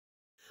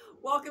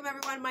Welcome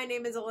everyone, my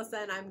name is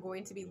Alyssa and I'm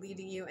going to be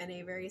leading you in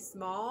a very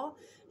small,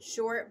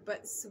 short,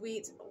 but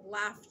sweet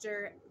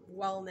laughter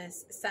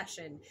wellness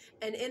session.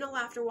 And in a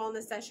laughter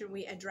wellness session,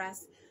 we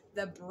address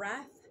the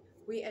breath,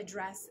 we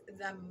address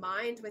the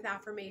mind with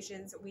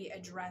affirmations, we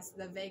address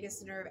the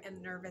vagus nerve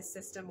and nervous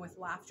system with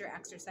laughter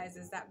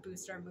exercises that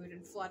boost our mood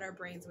and flood our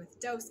brains with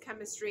dose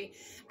chemistry.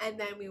 And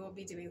then we will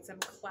be doing some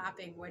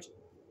clapping, which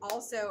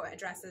also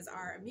addresses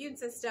our immune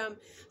system,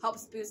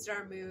 helps boost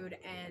our mood,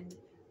 and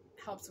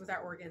helps with our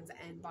organs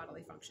and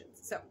bodily functions.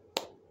 So,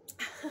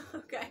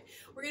 okay,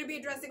 we're going to be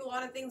addressing a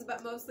lot of things,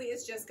 but mostly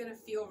it's just going to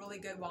feel really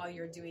good while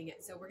you're doing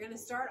it. So we're going to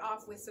start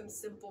off with some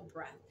simple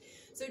breath.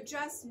 So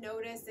just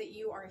notice that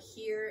you are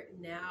here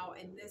now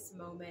in this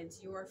moment.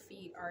 Your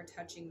feet are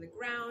touching the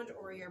ground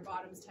or your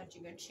bottom's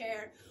touching a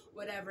chair,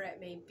 whatever it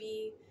may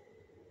be.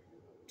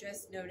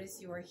 Just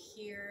notice you are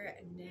here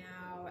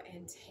now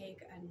and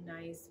take a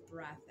nice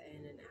breath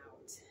in and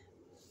out.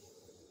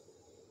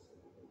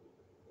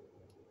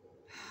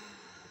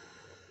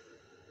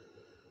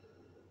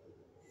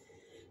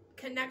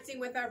 Connecting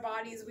with our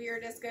bodies, we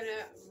are just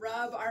gonna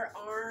rub our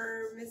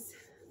arms,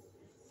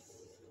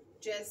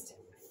 just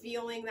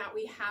feeling that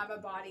we have a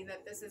body,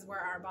 that this is where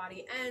our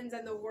body ends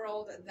and the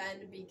world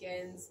then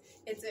begins.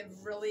 It's a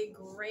really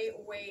great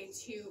way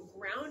to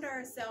ground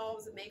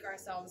ourselves, make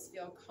ourselves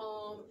feel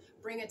calm,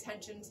 bring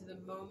attention to the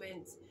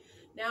moment.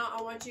 Now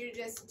I want you to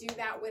just do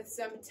that with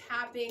some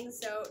tapping,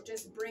 so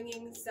just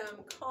bringing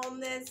some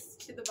calmness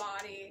to the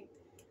body,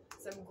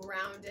 some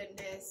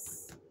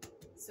groundedness,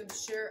 some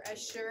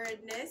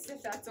assuredness,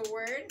 if that's a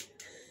word.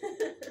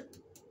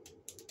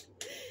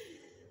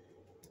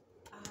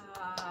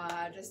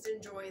 Just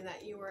enjoying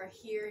that you are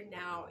here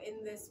now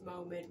in this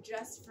moment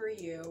just for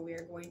you. We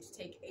are going to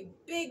take a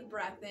big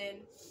breath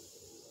in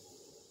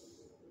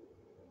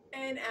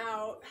and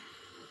out.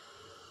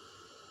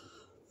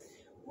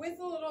 With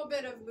a little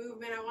bit of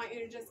movement, I want you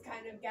to just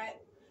kind of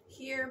get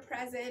here,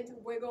 present,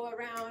 wiggle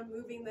around,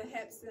 moving the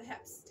hips. The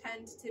hips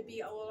tend to be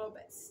a little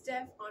bit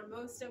stiff on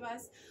most of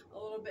us, a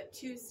little bit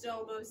too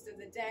still most of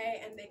the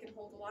day, and they can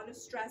hold a lot of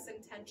stress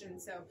and tension.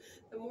 So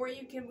the more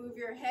you can move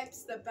your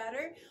hips, the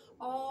better,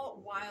 all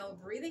while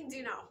breathing.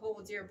 Do not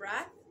hold your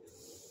breath.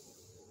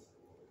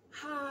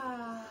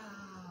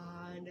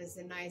 And just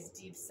a nice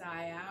deep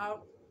sigh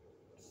out.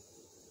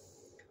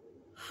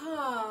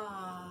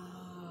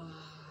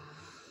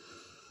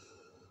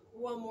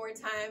 One more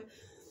time.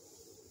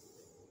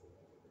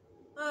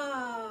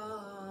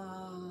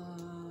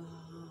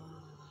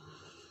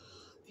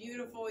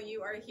 Beautiful,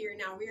 you are here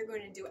now. We are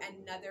going to do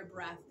another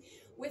breath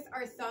with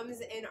our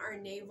thumbs in our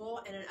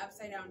navel and an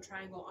upside down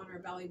triangle on our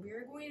belly. We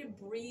are going to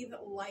breathe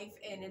life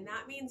in, and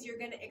that means you're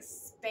going to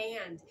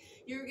expand.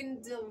 You're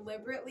going to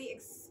deliberately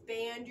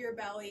expand your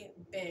belly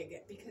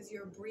big because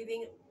you're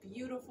breathing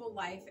beautiful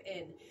life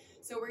in.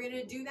 So we're going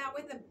to do that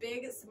with a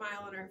big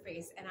smile on our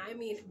face, and I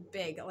mean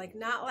big, like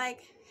not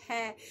like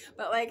heh,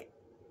 but like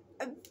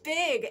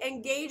big.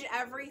 Engage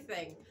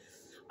everything.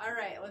 All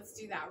right, let's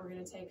do that. We're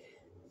going to take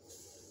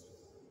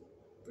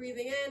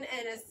breathing in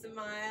and a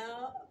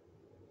smile,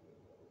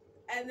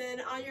 and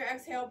then on your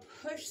exhale,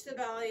 push the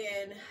belly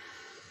in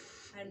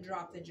and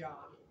drop the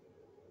jaw.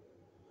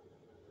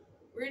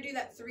 We're going to do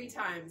that 3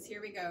 times.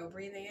 Here we go.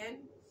 Breathing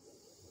in.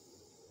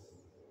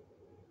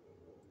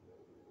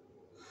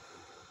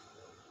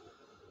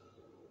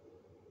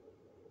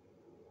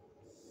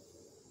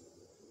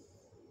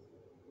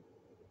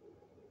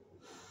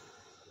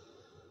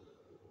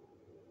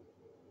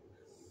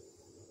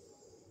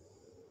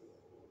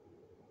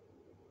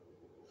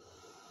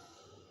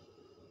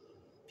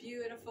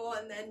 Beautiful,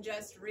 and then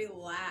just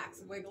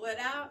relax. Wiggle it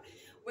out,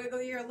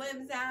 wiggle your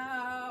limbs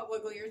out,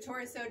 wiggle your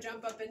torso,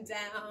 jump up and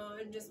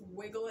down, just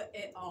wiggle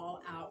it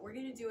all out. We're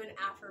gonna do an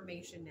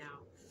affirmation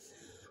now.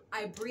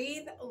 I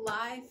breathe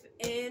life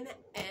in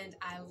and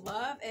I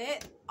love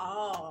it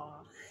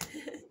all.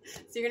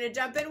 So you're gonna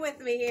jump in with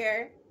me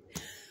here.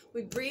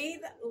 We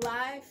breathe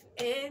life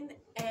in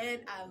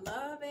and I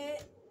love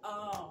it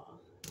all.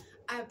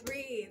 I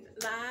breathe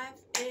life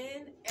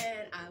in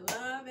and I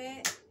love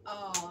it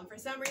all. And for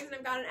some reason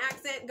I've got an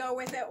accent, go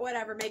with it,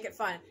 whatever, make it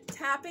fun.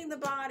 Tapping the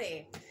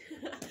body.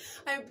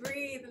 I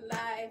breathe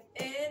life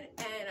in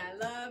and I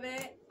love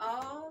it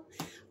all.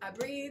 I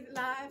breathe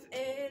life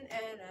in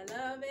and I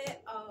love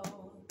it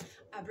all.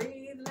 I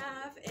breathe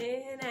life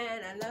in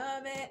and I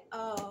love it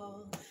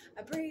all.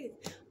 I breathe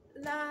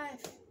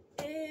life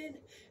in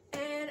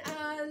and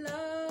I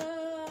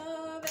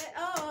love it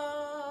all.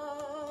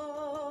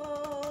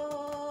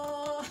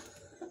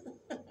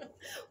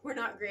 We're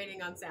not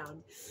grading on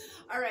sound.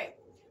 All right,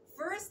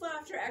 first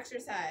laughter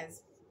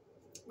exercise.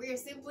 We are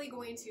simply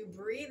going to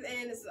breathe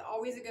in. This is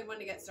always a good one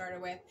to get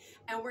started with.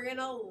 And we're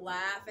gonna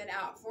laugh it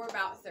out for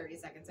about 30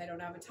 seconds. I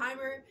don't have a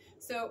timer.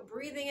 So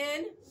breathing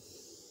in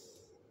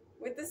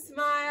with the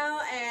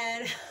smile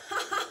and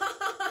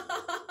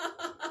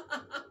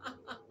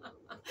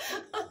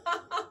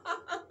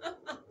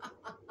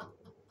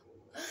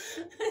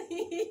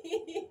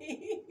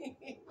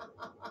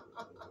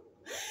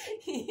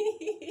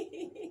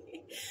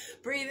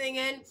breathing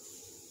in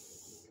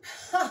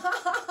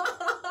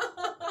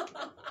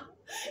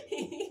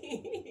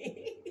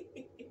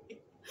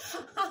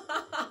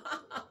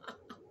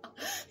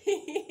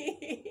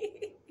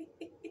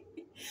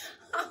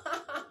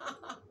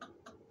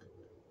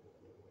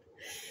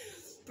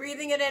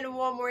Breathing it in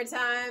one more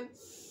time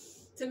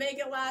to make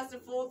it last a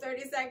full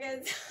 30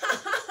 seconds.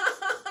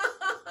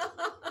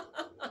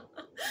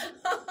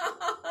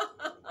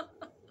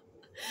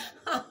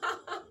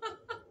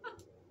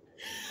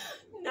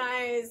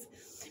 Nice.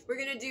 We're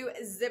going to do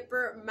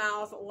zipper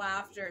mouth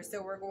laughter.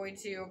 So we're going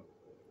to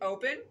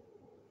open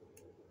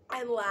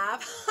and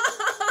laugh.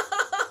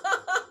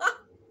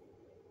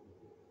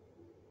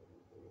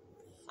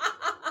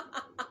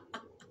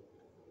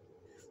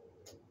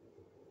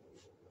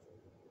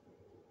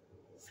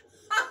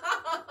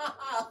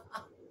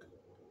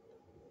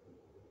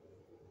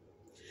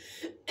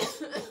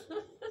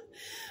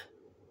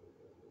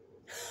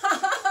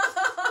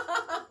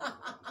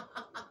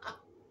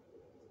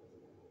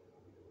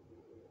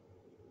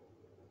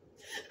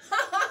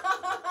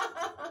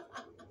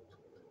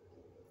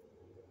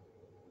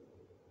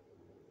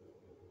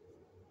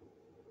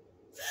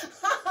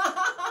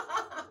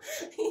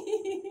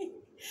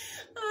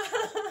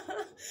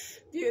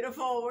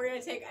 Beautiful. We're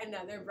going to take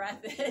another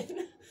breath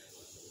in.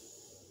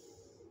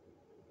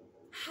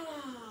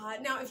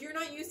 Now, if you're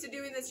not used to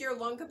doing this, your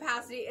lung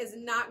capacity is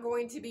not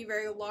going to be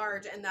very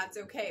large, and that's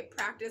okay.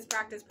 Practice,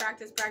 practice,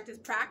 practice, practice,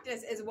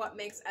 practice is what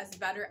makes us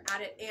better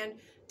at it and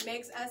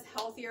makes us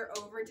healthier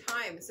over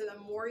time. So the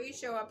more you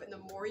show up and the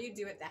more you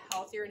do it, the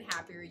healthier and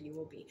happier you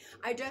will be.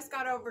 I just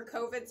got over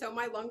COVID, so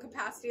my lung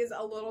capacity is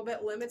a little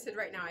bit limited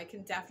right now. I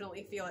can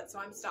definitely feel it, so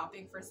I'm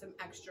stopping for some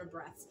extra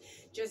breaths.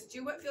 Just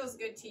do what feels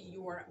good to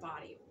your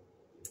body.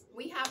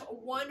 We have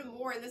one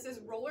more, and this is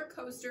roller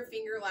coaster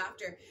finger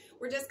laughter.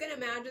 We're just going to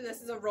imagine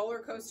this is a roller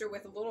coaster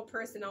with a little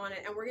person on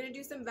it, and we're going to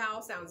do some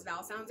vowel sounds.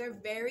 Vowel sounds are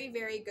very,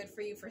 very good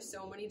for you for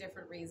so many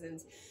different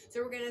reasons.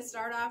 So we're going to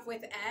start off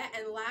with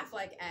and laugh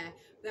like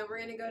Then we're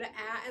going to go to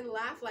and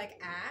laugh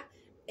like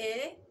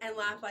and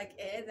laugh like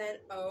then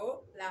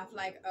o, laugh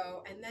like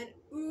o, and then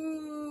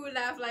ooh,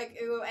 laugh like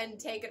ooh, and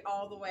take it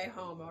all the way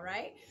home, all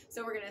right?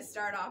 So we're going to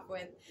start off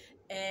with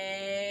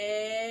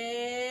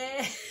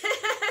and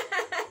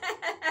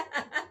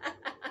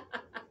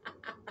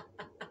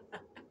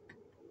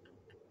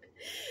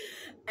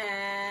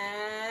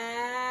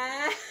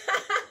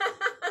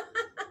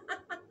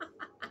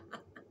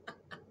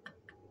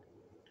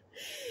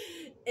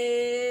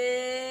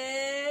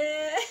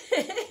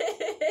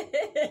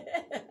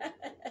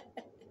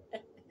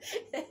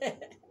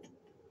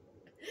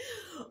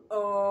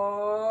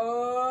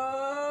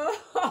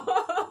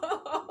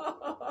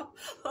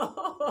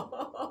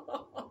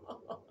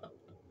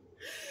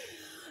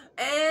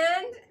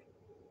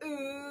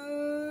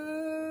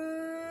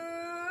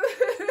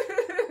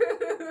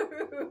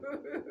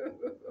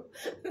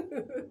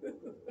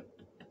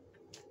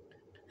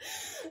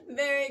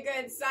very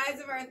good.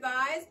 Sides of our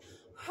thighs.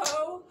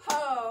 Ho,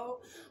 ho,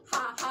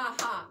 ha, ha,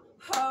 ha.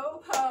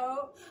 Ho,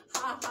 ho,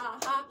 ha, ha,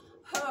 ha.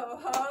 Ho,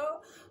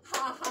 ho,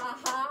 ha, ha,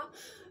 ha.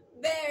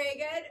 Very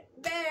good.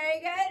 Very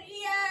good.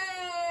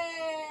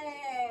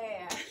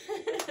 Yay!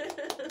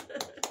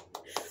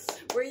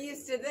 We're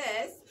used to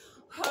this.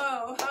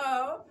 Ho,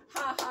 ho,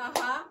 ha, ha,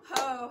 ha.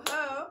 Ho,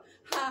 ho,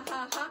 ha,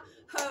 ha, ha.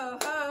 Ho,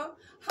 ho,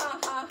 ha,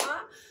 ha,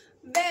 ha.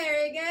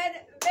 Very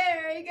good.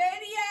 Very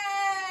good. Yay!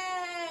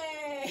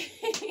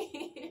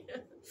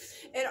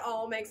 It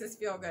all makes us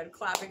feel good.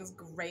 Clapping is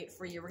great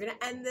for you. We're going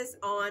to end this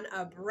on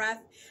a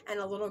breath and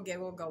a little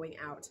giggle going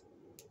out.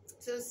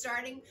 So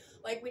starting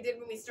like we did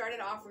when we started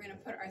off, we're going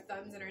to put our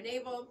thumbs in our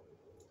navel,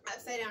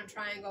 upside down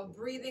triangle,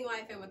 breathing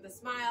life in with a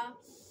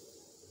smile.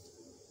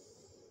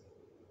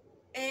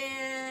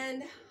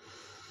 And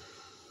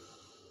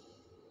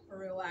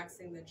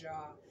relaxing the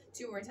jaw.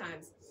 2 more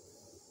times.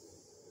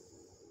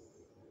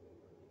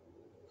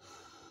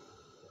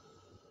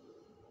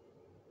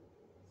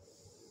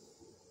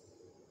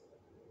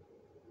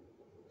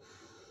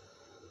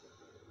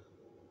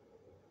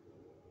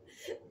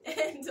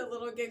 And a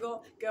little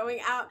giggle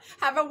going out.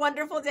 Have a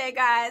wonderful day,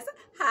 guys.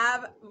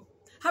 Have a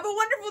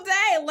wonderful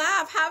day.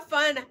 Laugh, have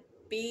fun,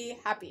 be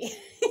happy.